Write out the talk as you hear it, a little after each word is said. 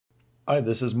Hi,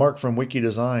 this is Mark from Wiki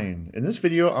Design. In this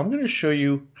video, I'm going to show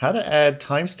you how to add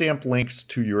timestamp links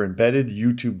to your embedded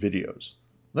YouTube videos.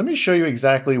 Let me show you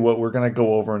exactly what we're going to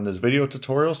go over in this video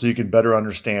tutorial so you can better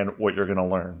understand what you're going to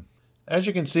learn. As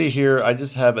you can see here, I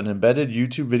just have an embedded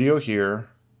YouTube video here,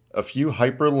 a few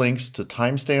hyperlinks to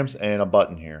timestamps, and a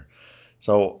button here.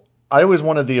 So I always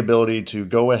wanted the ability to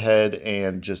go ahead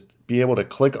and just be able to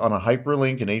click on a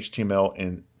hyperlink in HTML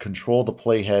and control the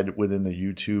playhead within the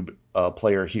YouTube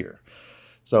player here.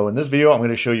 So in this video, I'm going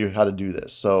to show you how to do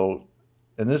this. So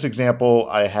in this example,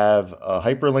 I have a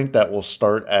hyperlink that will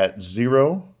start at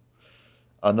 0,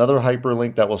 another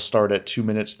hyperlink that will start at 2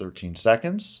 minutes 13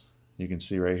 seconds. You can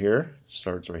see right here,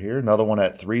 starts right here. Another one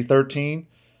at 3:13,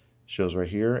 shows right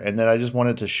here. And then I just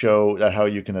wanted to show that how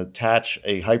you can attach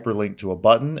a hyperlink to a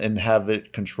button and have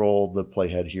it control the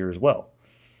playhead here as well.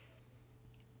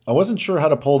 I wasn't sure how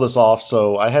to pull this off,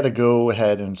 so I had to go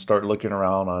ahead and start looking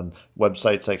around on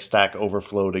websites like Stack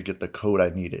Overflow to get the code I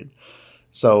needed.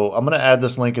 So I'm going to add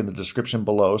this link in the description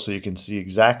below so you can see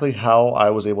exactly how I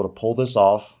was able to pull this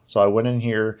off. So I went in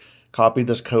here, copied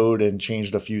this code, and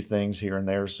changed a few things here and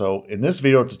there. So in this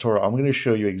video tutorial, I'm going to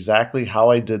show you exactly how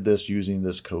I did this using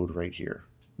this code right here.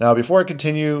 Now, before I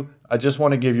continue, I just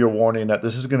want to give you a warning that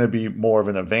this is going to be more of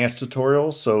an advanced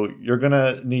tutorial, so you're going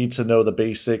to need to know the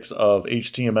basics of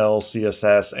HTML,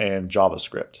 CSS, and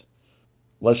JavaScript.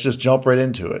 Let's just jump right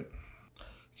into it.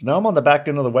 So now I'm on the back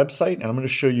end of the website, and I'm going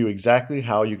to show you exactly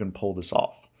how you can pull this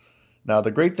off. Now,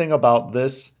 the great thing about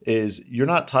this is you're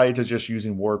not tied to just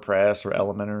using WordPress or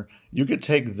Elementor. You could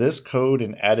take this code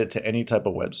and add it to any type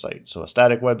of website. So a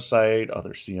static website,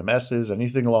 other CMSs,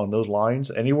 anything along those lines.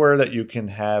 Anywhere that you can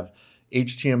have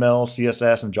HTML,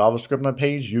 CSS, and JavaScript on a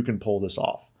page, you can pull this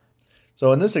off.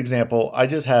 So in this example, I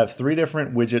just have 3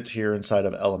 different widgets here inside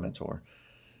of Elementor.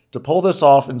 To pull this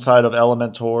off inside of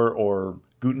Elementor or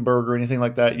Gutenberg or anything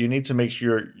like that, you need to make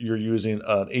sure you're using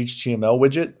an HTML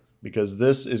widget, because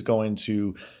this is going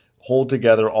to hold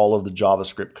together all of the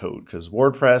JavaScript code, because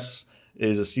WordPress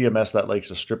is a CMS that likes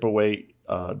to strip away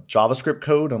JavaScript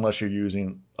code unless you're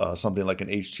using something like an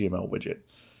HTML widget.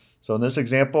 So in this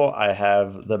example, I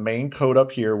have the main code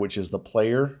up here, which is the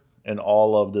player and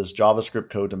all of this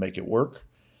JavaScript code to make it work.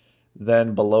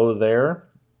 Then below there,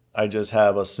 I just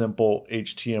have a simple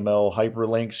HTML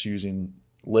hyperlinks using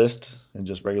list and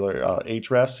just regular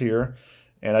hrefs here.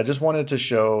 And I just wanted to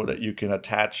show that you can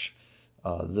attach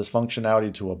this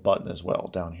functionality to a button as well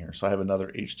down here. So I have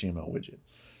another HTML widget.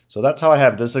 So that's how I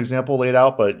have this example laid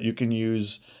out, but you can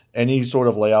use any sort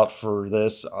of layout for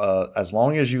this. As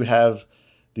long as you have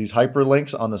these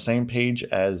hyperlinks on the same page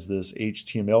as this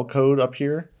HTML code up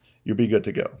here, you'll be good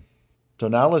to go. So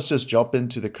now let's just jump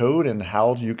into the code and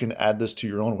how you can add this to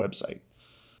your own website.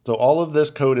 So all of this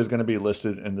code is going to be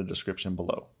listed in the description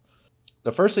below.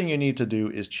 The first thing you need to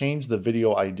do is change the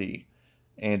video ID.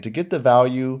 And to get the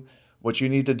value, what you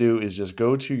need to do is just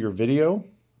go to your video,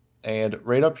 and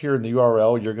right up here in the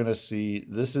URL, you're going to see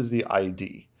this is the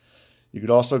ID. You could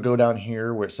also go down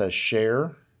here where it says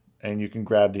share, and you can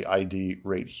grab the ID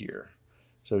right here.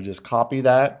 So just copy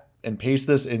that and paste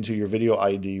this into your video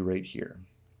ID right here.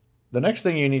 The next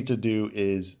thing you need to do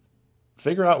is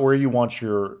figure out where you want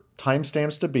your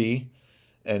timestamps to be.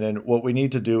 And then what we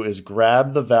need to do is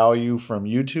grab the value from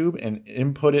YouTube and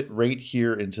input it right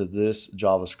here into this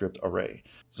JavaScript array.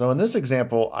 So in this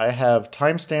example, I have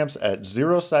timestamps at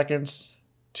 0 seconds,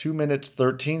 2 minutes,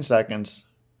 13 seconds,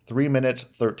 3 minutes,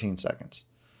 13 seconds.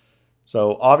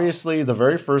 So obviously the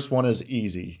very first one is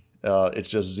easy. It's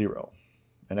just 0.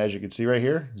 And as you can see right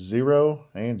here, 0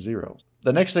 and 0.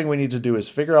 The next thing we need to do is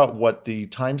figure out what the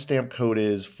timestamp code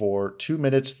is for 2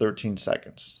 minutes, 13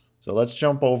 seconds. So let's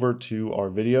jump over to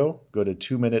our video, go to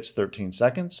 2 minutes, 13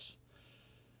 seconds,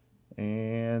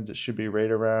 and it should be right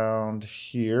around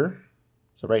here.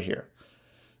 So right here.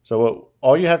 So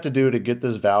all you have to do to get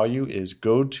this value is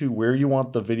go to where you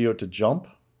want the video to jump,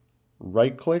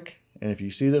 right click, and if you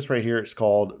see this right here, it's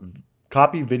called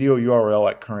copy video URL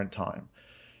at current time.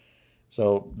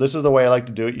 So this is the way I like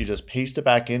to do it. You just paste it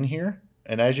back in here,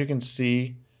 and as you can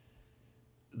see,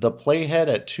 the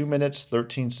playhead at 2 minutes,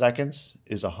 13 seconds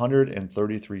is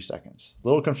 133 seconds. A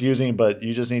little confusing, but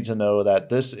you just need to know that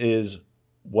this is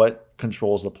what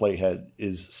controls the playhead,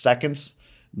 is seconds,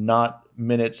 not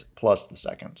minutes plus the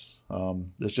seconds.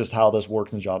 That's just how this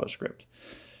works in JavaScript.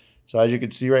 So as you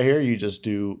can see right here, you just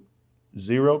do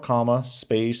 0, comma,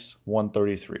 space,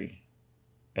 133.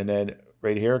 And then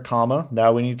right here, comma.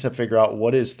 Now we need to figure out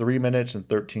what is 3 minutes and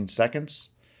 13 seconds.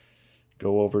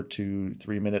 Go over to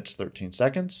 3 minutes, 13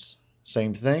 seconds.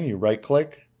 Same thing, you right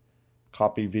click,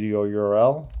 copy video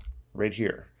URL right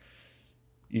here.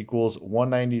 Equals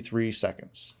 193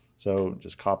 seconds. So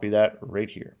just copy that right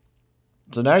here.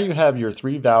 So now you have your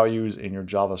 3 values in your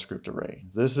JavaScript array.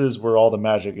 This is where all the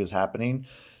magic is happening.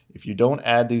 If you don't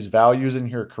add these values in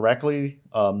here correctly,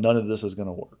 none of this is going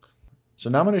to work. So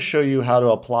now I'm going to show you how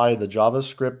to apply the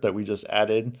JavaScript that we just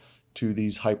added to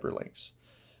these hyperlinks.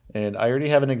 And I already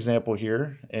have an example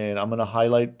here, and I'm going to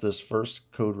highlight this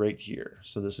first code right here.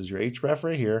 So this is your href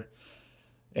right here.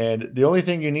 And the only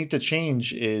thing you need to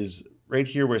change is right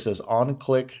here where it says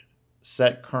on-click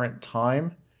set current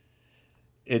time.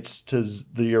 It's to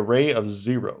the array of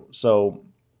 0. So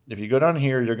if you go down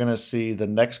here, you're going to see the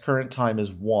next current time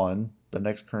is 1. The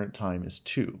next current time is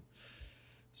 2.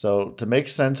 So to make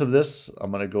sense of this, I'm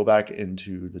going to go back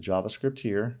into the JavaScript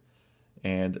here.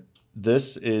 And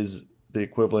this is the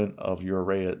equivalent of your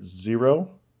array at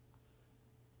 0.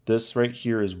 This right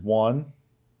here is 1.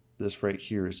 This right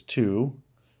here is 2.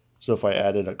 So if I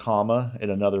added a comma and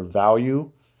another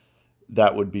value,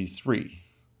 that would be 3.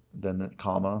 Then the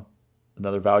comma,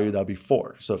 another value, that would be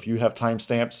 4. So if you have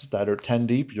timestamps that are 10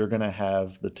 deep, you're going to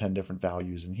have the 10 different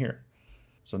values in here.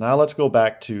 So now let's go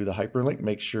back to the hyperlink,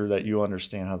 make sure that you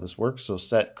understand how this works. So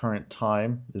set current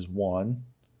time is 1,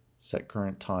 set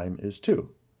current time is 2.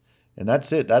 And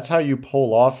that's it. That's how you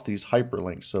pull off these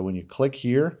hyperlinks. So when you click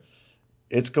here,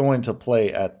 it's going to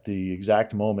play at the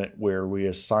exact moment where we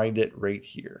assigned it right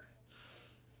here.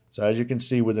 So as you can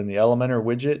see within the Elementor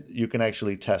widget, you can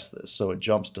actually test this. So it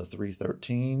jumps to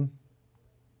 313,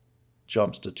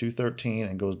 jumps to 213,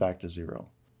 and goes back to 0.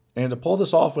 And to pull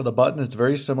this off with a button, it's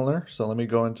very similar. So let me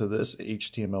go into this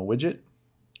HTML widget.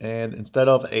 And instead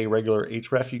of a regular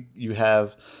href, you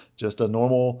have just a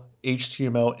normal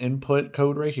HTML input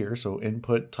code right here. So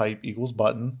input type equals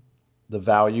button. The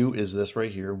value is this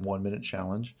right here, 1 minute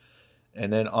challenge.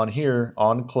 And then on here,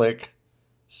 on click,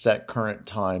 set current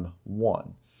time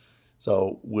 1.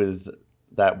 So with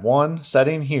that 1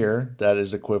 setting here, that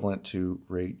is equivalent to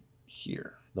right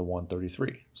here, the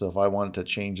 133. So if I wanted to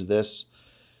change this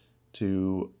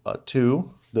to a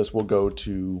 2, this will go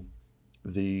to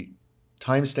the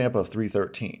timestamp of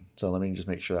 313. So let me just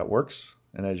make sure that works.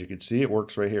 And as you can see, it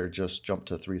works right here. Just jump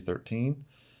to 313,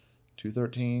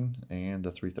 213, and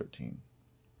the 313.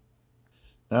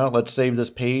 Now let's save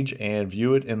this page and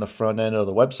view it in the front end of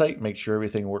the website. Make sure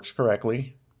everything works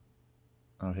correctly.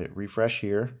 I'll hit refresh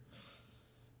here.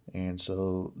 And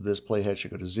so this playhead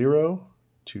should go to 0,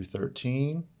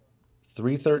 213,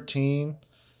 313,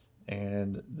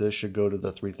 and this should go to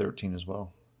the 313 as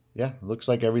well. Yeah, it looks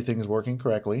like everything is working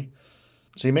correctly.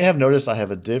 So you may have noticed I have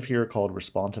a div here called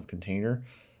responsive container.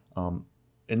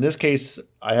 In this case,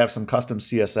 I have some custom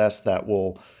CSS that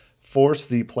will force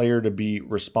the player to be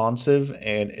responsive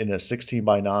and in a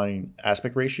 16:9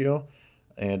 aspect ratio.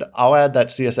 And I'll add that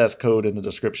CSS code in the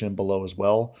description below as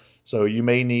well. So you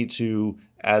may need to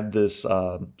add this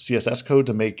CSS code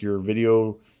to make your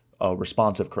video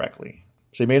responsive correctly.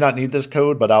 So you may not need this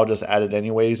code, but I'll just add it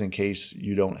anyways in case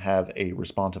you don't have a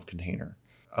responsive container.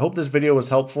 I hope this video was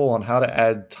helpful on how to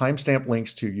add timestamp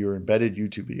links to your embedded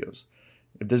YouTube videos.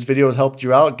 If this video has helped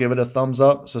you out, give it a thumbs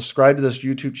up, subscribe to this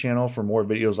YouTube channel for more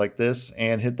videos like this,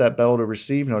 and hit that bell to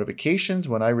receive notifications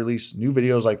when I release new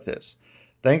videos like this.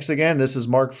 Thanks again. This is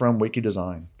Mark from Wiki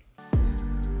Design.